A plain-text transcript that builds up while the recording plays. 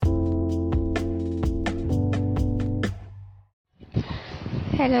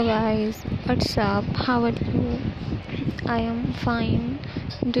Hello guys, what's up? How are you? I am fine.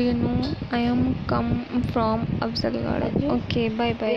 Do you know I am come from Afzalgarh? Okay, bye bye.